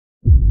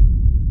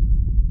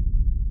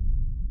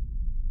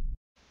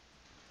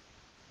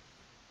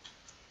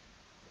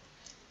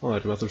Oh, è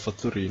arrivato il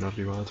fattorino, è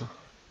arrivato.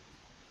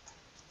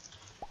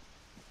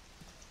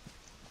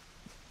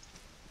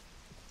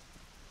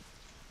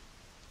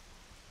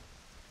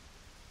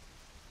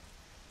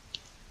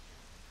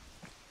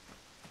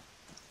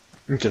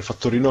 Minchia, il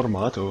fattorino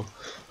armato.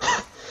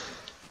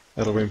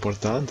 È roba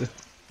importante.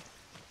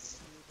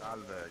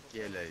 Salve, chi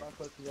è lei?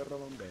 Manco al signor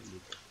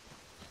Romandelli.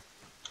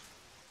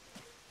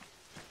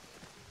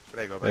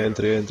 Prego, prego.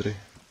 Entri, entri.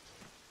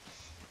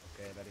 Ok,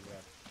 la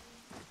ringrazio.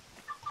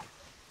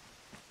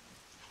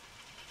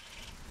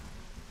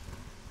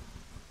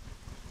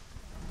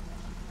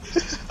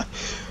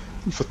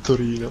 Il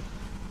fattorino.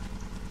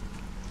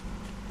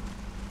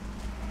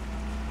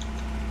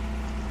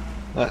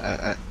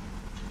 Eh.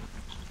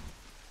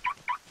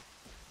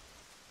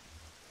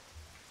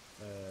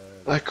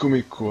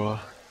 Eccomi qua.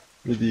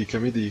 Mi dica,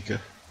 mi dica.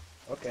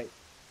 Ok,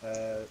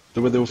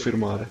 Dove sono devo un po' in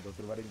firmare? ritardo,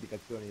 trovare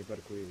indicazioni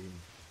per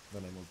cui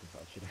non è molto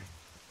facile.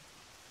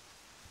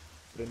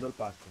 Prendo il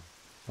pacco.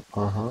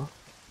 Ah.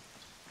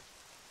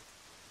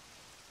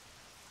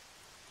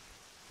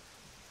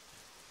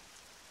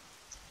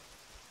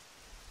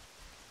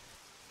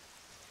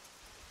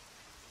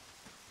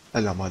 È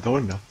la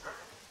Madonna.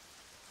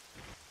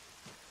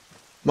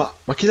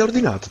 Ma chi l'ha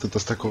ordinato tutta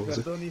sta Mi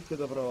cosa? perdoni se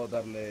dovrò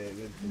darle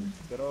del tu,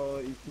 però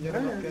il signore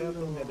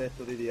mascherato mi ha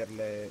detto di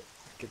dirle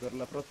che per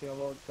la prossima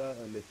volta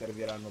le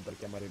serviranno per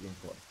chiamare il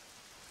rinforzo.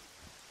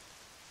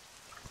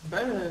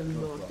 Non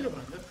Bello, so. chi lo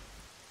prende?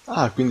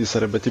 Ah, quindi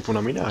sarebbe tipo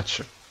una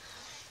minaccia.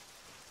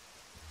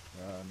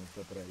 Ah, non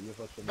saprei, io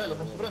faccio il mio Bello,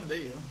 posso lavoro. prendere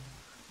io?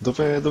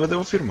 Dove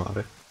devo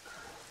firmare?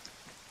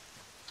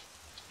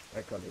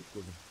 Ecco a lei,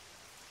 scusi.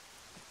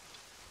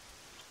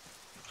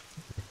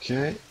 Ok,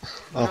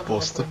 a Intanto la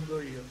posto. prendo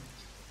io.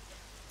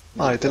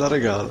 Ah, e te la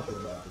regalo.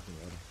 Firmato,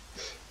 signore.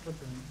 Va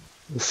bene.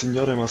 Il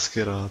signore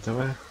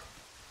mascherato, eh?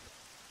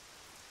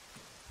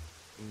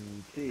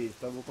 Sì,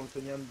 stavo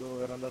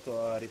consegnando, ero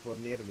andato a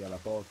rifornirvi alla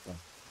posta,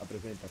 a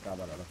presente a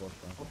Cavala alla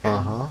posta. Ok,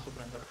 Ah. posso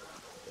prendere.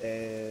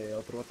 E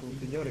ho trovato un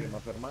signore che mi ha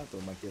fermato,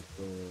 mi ha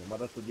chiesto, mi ha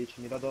dato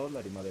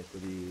 $10.000, mi ha detto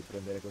di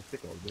prendere queste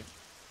cose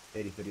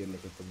e riferirle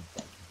questo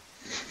messaggio.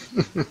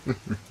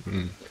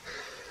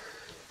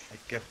 E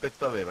che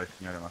aspetto aveva il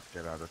signore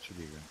mascherato, ci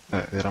dica?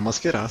 Era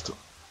mascherato.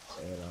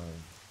 Era,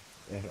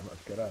 era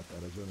mascherato, ha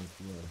ragione il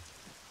signore.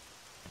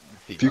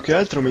 Sì, Più che vabbè,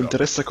 altro mi però...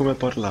 interessa come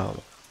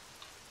parlava.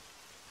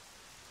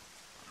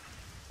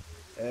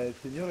 Il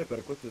signore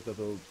per questo è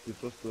stato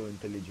piuttosto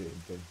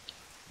intelligente,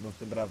 non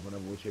sembrava una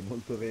voce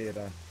molto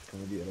vera,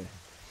 come dire,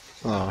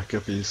 Ah,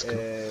 capisco.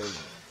 Eh,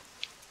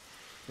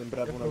 È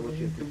sembrava una proprio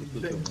voce piuttosto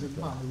intelligente del tonta.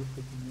 male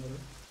questo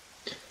signore.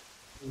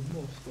 È un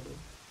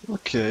mostro.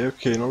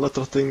 Ok, non la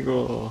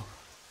trattengo.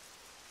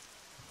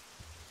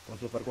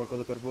 Posso fare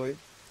qualcosa per voi?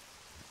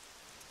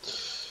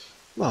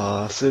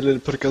 Ma se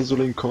per caso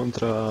lo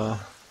incontra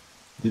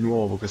di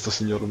nuovo questo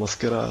signor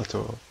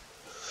mascherato,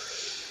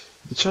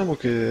 diciamo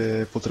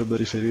che potrebbe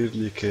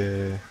riferirgli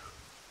che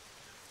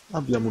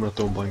abbiamo una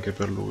tomba anche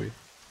per lui.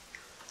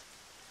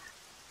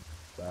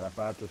 Sarà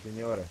fatto,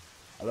 signore.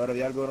 Allora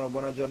vi auguro una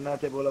buona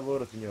giornata e buon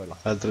lavoro, signori.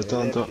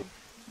 Altrettanto, Arrivederci.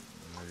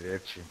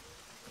 Arrivederci.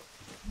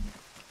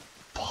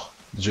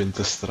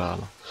 gente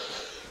strana.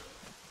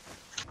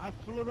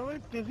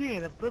 Assolutamente sì,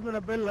 è proprio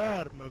una bella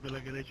arma quella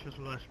che lei c'ha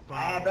sulla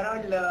spalla. Però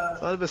il...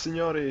 Salve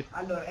signori!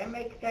 Allora,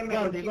 MXM con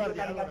Guardi, 5 guardi,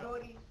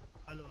 caricatori...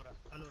 allora,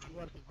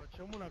 guardi,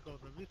 facciamo una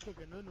cosa, visto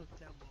che noi non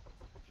siamo,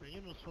 cioè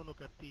io non sono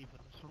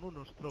cattifero, sono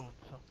uno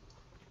stronzo,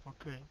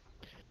 ok?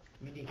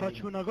 Mi dica,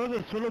 Faccio una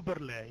cosa solo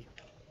per lei,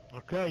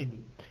 ok? mi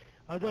dica.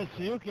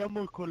 Adesso io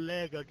chiamo il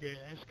collega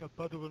che è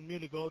scappato col mio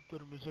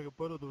elicottero, mi sa che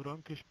poi lo dovrò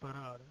anche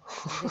sparare.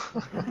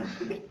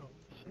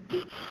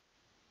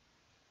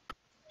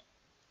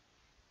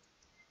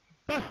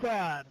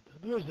 Bastardo,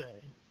 dove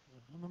sei?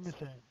 Non mi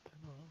sente,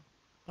 no?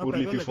 Vabbè,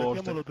 Urli più collega,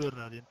 forte. chiamalo tu in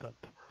radio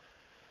intanto.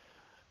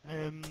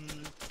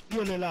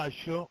 Io le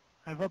lascio,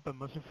 vabbè,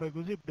 ma se fai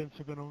così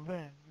penso che non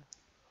venga.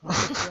 Non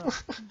lo so.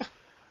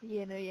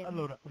 Viene.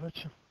 Allora,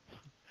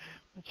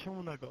 facciamo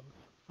una cosa.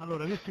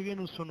 Allora, visto che io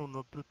non sono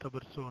una brutta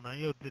persona,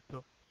 io ho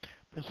detto,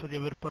 penso di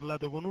aver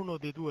parlato con uno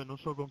dei due, non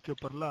so con chi ho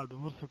parlato,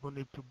 forse con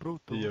il più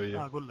brutto,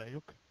 Io. ah, con lei,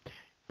 ok. Ho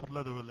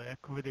parlato con lei,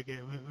 ecco, vedi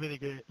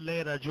che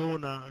lei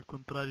ragiona al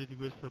contrario di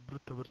questa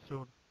brutta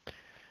persona.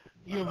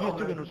 Io Ma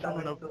visto come che non tutta sono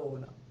una...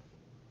 persona?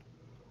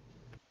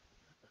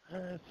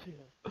 Sì,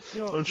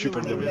 io, Non ci io Ma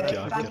le voglio perdiamo in vedere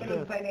interessa con anche chiacchiere. te.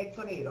 lo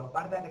zainetto nero?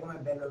 Guardate com'è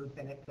bello lo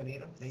zainetto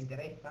nero, le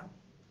interessa?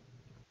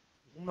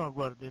 No,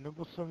 guardi, ne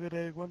posso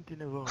avere quanti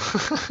ne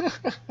voglio.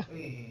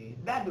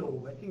 Da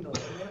dove, signore?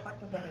 Me lo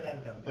faccio sapere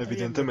anche E io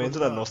il mio Evidentemente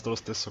dal contatto. nostro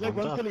stesso Lei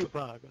quanto li contatto.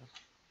 paga?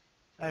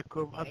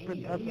 Ecco, a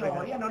me.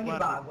 aspetta, Io non li guardi,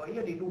 pago,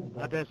 io li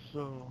rubo.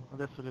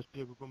 adesso le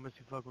spiego come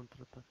si fa a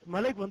contrattare. Ma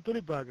lei quanto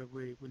li paga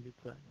quegli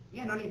zaini?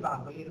 Io non li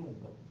pago, li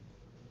rubo.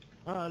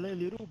 Ah, lei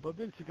li ruba,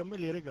 pensi che a me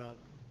li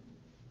regalano?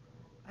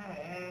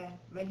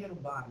 Meglio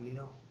rubarli,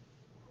 no?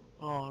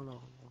 Oh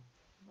no,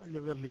 meglio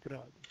averli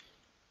gratis.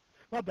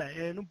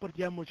 Vabbè, non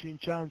portiamoci in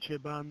ciance,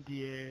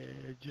 bandi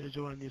e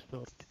giovanni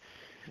storti.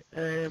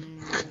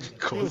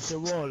 Io se Cosa?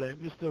 vuole,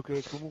 visto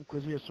che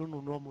comunque sia sono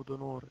un uomo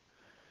d'onore,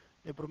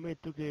 le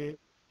prometto che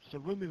se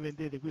voi mi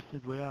vendete queste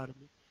due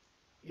armi,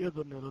 io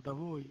tornerò da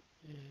voi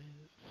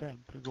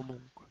sempre,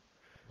 comunque.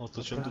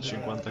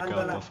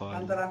 850k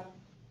fagli.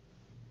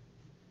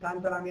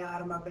 Tanto la mia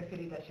arma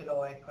preferita ce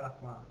l'ho, eccola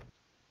qua.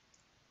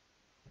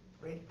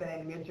 Questo è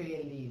il mio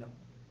gioiellino.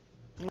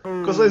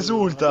 Cosa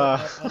esulta?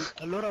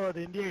 Allora vado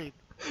indietro.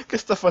 Che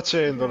sta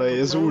facendo lei?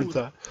 Ho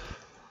Esulta.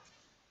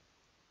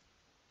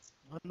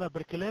 No,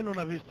 perché lei non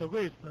ha visto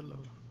questo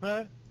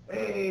allora,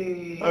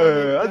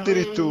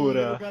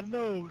 Addirittura.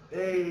 Cannone.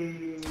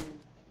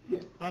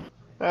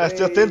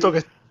 Stia attento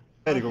che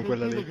eri Ha con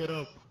quella sentito lì. che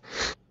roba?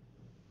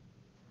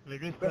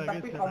 Questa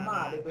qui è fa una-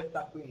 male,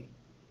 questa qui.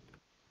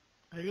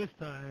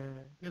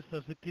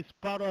 questa se ti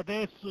sparo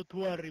adesso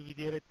tu arrivi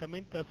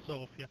direttamente a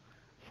Sofia.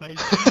 Fai il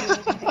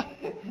giro.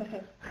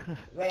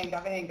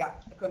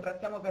 Venga,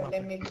 contrattiamo per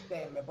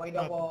l'MXM, poi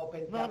dopo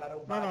pensiamo alla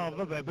roba. No,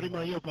 vabbè,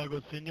 prima io pago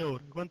il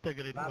signore. Quant'è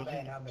che le Va dico, bene,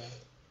 signore? va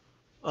bene.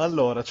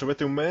 Allora, ci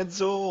avete un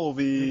mezzo o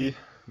vi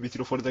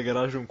tiro fuori dal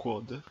garage un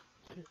quad?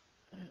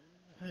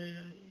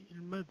 Sì,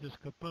 il mezzo è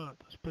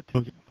scappato,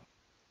 aspetti.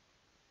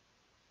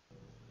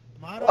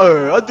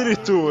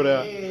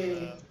 Addirittura!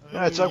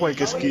 C'ha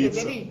qualche Ma voi siete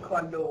schizzo. ricco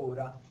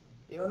allora.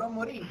 È un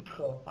uomo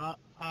ricco.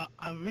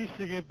 Ha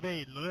visto che è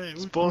bello, ultima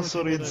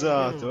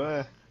Sponsorizzato,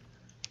 generazione.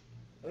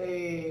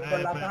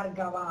 Con la beh,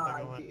 targa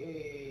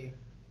avanti.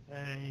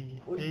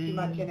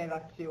 Ultima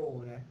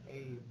generazione.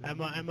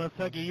 Ma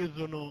sa che io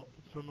sono,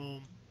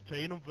 cioè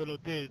io non ve l'ho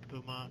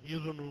detto, ma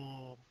io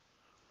sono,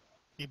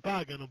 mi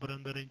pagano per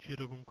andare in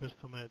giro con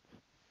questo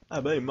mezzo. Beh, È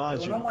un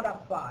immagino. uomo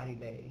d'affari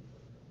lei.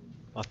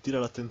 Attira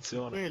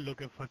l'attenzione. Quello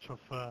che faccio a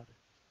fare.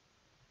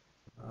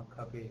 Ho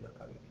capito, ho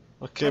capito.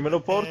 Ok, me lo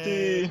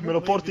porti comunque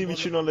io vi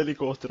vicino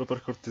all'elicottero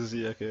per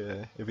cortesia,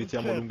 che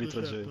evitiamo lunghi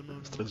certo,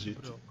 non si tragitti.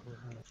 preoccupa.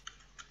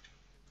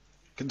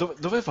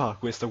 Dove va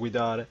questo a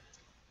guidare?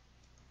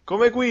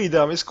 Come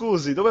guida? Mi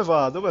scusi, dove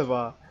va? Dove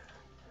va?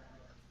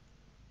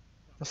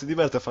 Ma si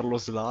diverte a fare lo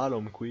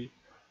slalom qui?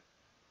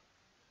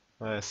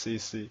 Sì,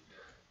 sì.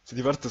 Si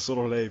diverte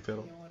solo lei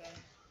però. Signore,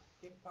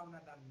 che fa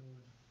una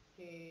dannuna.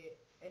 Che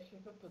esce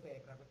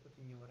sottoterra questo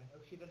signore. È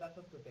uscito da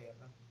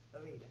sottoterra. Lo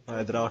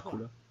vede?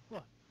 Dracula.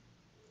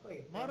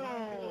 Questo Ma è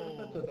no!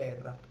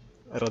 sottoterra.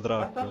 Era Da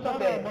Dracula.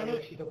 sottoterra Ma è no.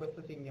 uscito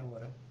questo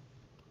signore.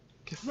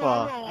 Che No,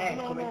 fa?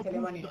 Ecco, mette le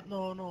mani.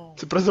 no.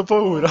 Si è preso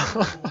paura.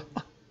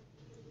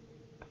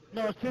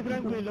 No, stai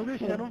tranquillo,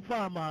 questa non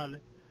fa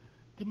male.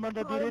 Ti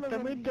manda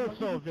direttamente a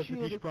Sofia se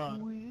ti spara.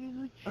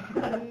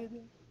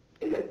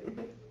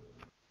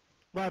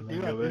 Guardi,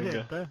 Venga, venga.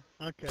 senta,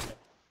 ok.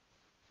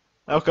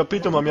 Ho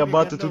capito, ma mi Senti che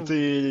abbatte Cannone.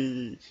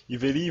 tutti i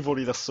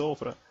velivoli da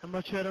sopra.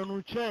 Ma c'era un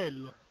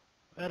uccello.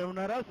 Era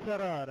una razza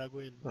rara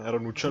quello. Era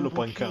un uccello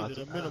Dovuto uccidere,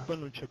 pancato. almeno poi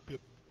non c'è più.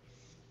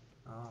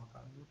 No,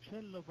 Un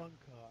uccello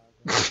pancato.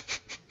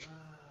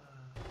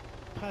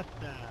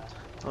 Basta.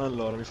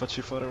 Allora, mi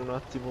facci fare un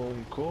attimo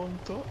un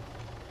conto.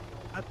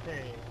 A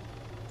te.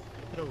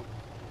 Che trovi?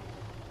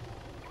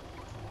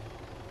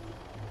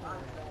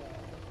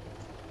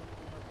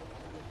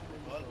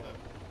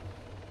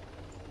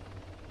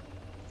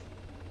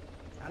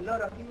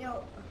 allora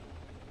signor.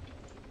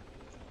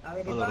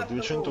 Avete Allora, fatto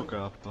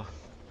 200k.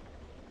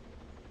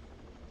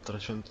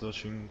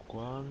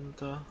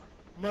 350.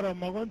 Ma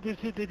quanti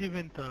siete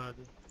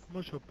diventati?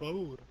 Ma c'ho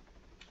paura.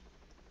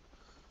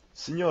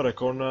 Signore,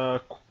 con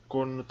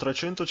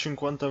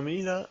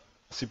 350.000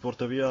 si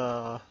porta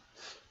via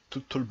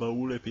tutto il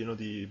baule pieno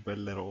di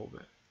belle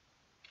robe.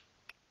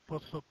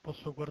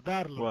 Posso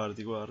guardarlo?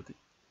 Guardi, guardi.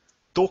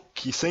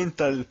 Tocchi,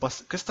 senta il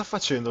Che sta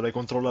facendo? Lei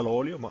controlla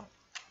l'olio, ma...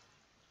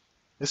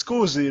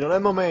 scusi, non è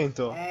il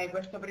momento.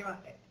 questo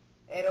prima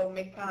era un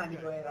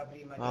meccanico, era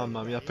prima.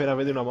 Mamma mia, appena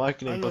vede una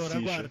macchina Allora,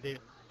 impazzisce.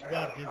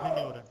 guardi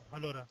signore,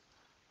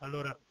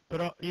 allora,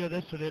 però io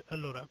adesso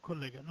allora,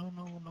 collega,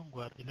 non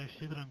guardi,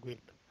 lasci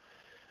tranquillo.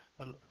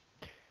 Allora,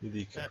 Mi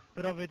dica.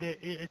 però vede,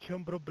 c'è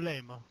un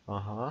problema.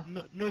 Ah,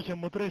 Noi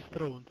siamo tre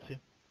stronzi,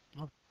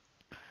 no?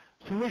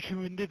 Se voi ci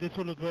vendete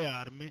solo due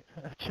armi,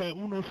 c'è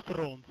uno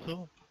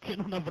stronzo che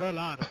non avrà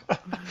l'arma.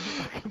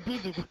 Ha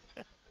capito?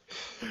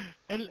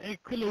 E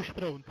quello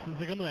stronzo,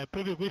 secondo me, è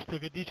proprio questo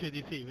che dice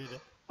di sì,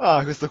 vede?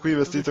 Ah, questo qui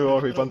vestito Questo con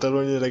i stronzo.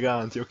 pantaloni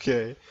eleganti,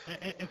 ok.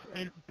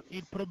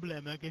 Il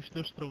problema è che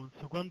sto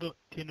stronzo, quando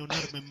tiene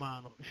un'arma in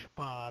mano,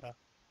 spara.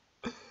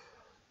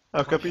 Ho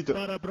Ma capito.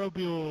 spara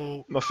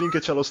proprio... Ma finché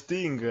c'ha lo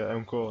Sting è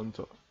un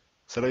conto.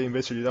 Se lei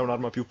invece gli dà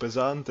un'arma più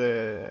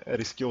pesante è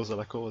rischiosa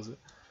la cosa.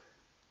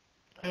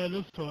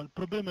 Lo so, il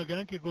problema è che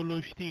anche con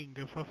lo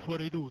Sting fa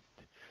fuori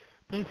tutti.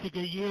 Pensi che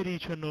ieri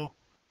ci hanno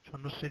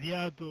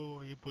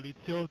sediato i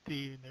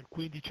poliziotti nel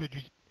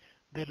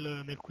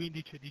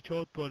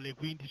 15:18 alle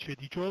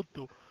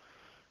 15:18,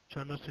 ci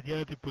hanno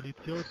sediato i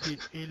poliziotti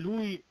e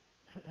lui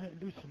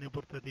se ne è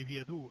portati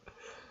via due.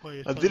 Poi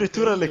è stato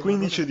Addirittura alle ferito ma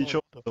non è 15:18,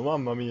 morto.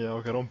 mamma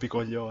mia, che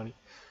rompicoglioni.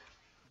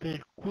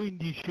 Del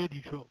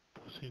 15:18,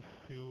 si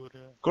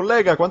figura.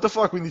 Collega, quanto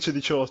fa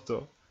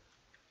 15:18?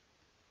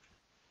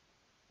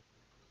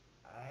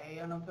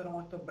 Io non sono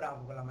molto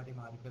bravo con la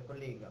matematica,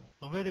 collega.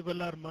 Non vede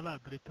quell'arma là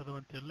dritta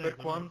davanti a lei? Per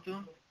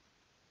quanto?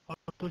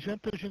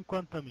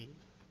 850.000.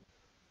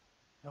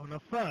 È un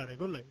affare,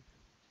 collega.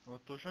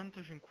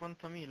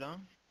 850.000?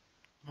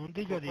 Non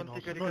dica di no,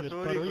 Quanti se no le caricatori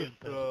sparo io in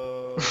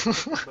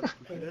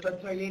testa. Questo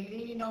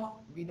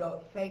gioiellino vi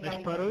do 6 Le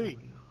sparo io.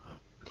 caricatori.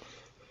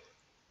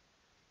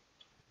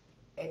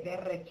 Ed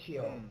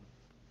RCO.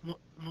 Non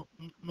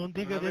Non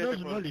dica di no, avete se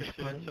no qualche li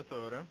sparo io.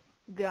 silenziatore?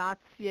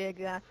 Grazie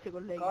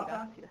colleghi, Cosa?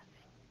 grazie.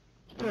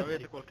 Non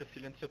avete qualche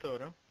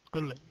silenziatore?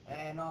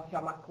 Collega. No,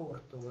 siamo a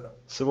corto ora.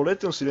 Se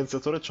volete un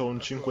silenziatore c'ho un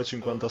D'accordo,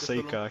 556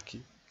 questo lo-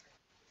 cachi.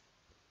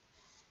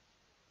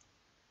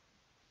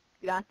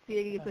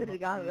 Grazie per il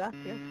regalo,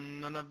 grazie.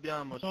 Non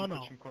abbiamo No, no.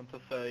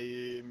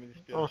 156, mi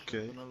dispiace, Ok.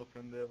 se no lo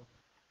prendevo.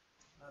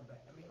 Vabbè,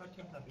 mi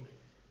faccio sapere.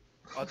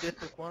 Ha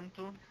detto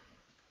quanto?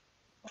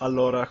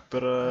 Allora,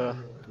 per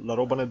la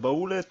roba nel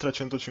baule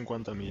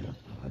 350.000.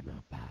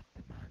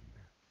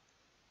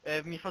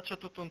 Mi faccia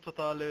tutto un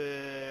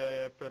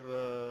totale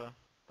per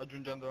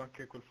aggiungendo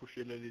anche quel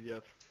fucile lì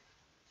dietro.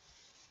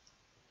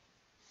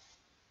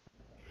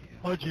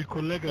 Oggi il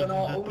collega è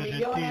Sono stato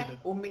gentile.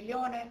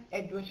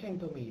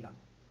 1.200.000.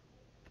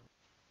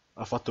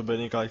 Ha fatto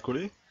bene i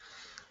calcoli?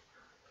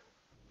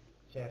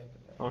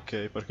 Certo.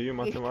 Ok, perché io in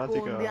Che sfondi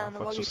matematica hanno,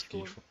 ma faccio che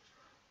schifo.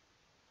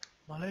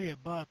 Ma lei è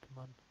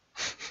Batman.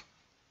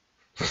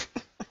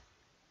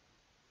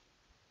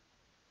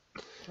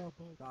 Ciao,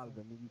 Batman.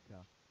 Salve, mi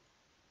dica.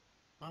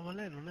 Ma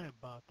lei non è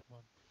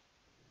Batman.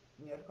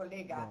 Signor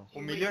collega, No.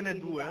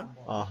 1.200.000?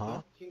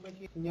 Ah.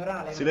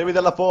 Signorale, Si non levi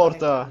dalla faccio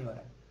porta! fare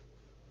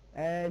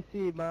il signore.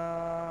 Sì,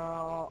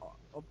 ma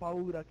ho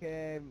paura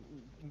che...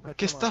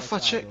 Che sta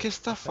facendo?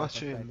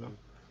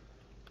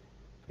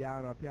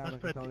 Piano, piano, che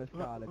Aspetti, sono le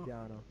scale,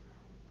 piano.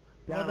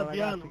 Vada ragazzi,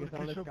 piano che sono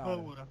perché le c'ho scale.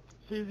 paura.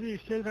 Sì,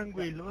 stai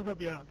tranquillo, vada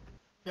piano.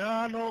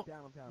 Piano!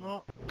 Piano, piano.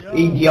 No, piano.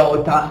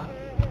 Idiota.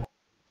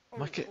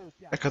 Ma che...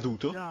 è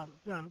caduto?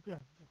 Piano.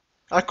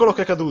 Eccolo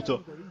che è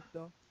caduto! Hai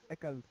visto? È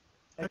caduto.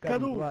 È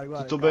caduto.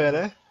 Guarda, Tutto cadono.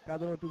 bene?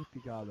 Cadono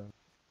tutti, cadono.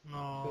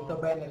 No. Tutto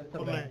bene, tutto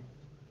Collega. bene.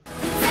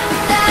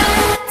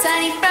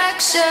 Tiny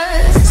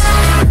fractures.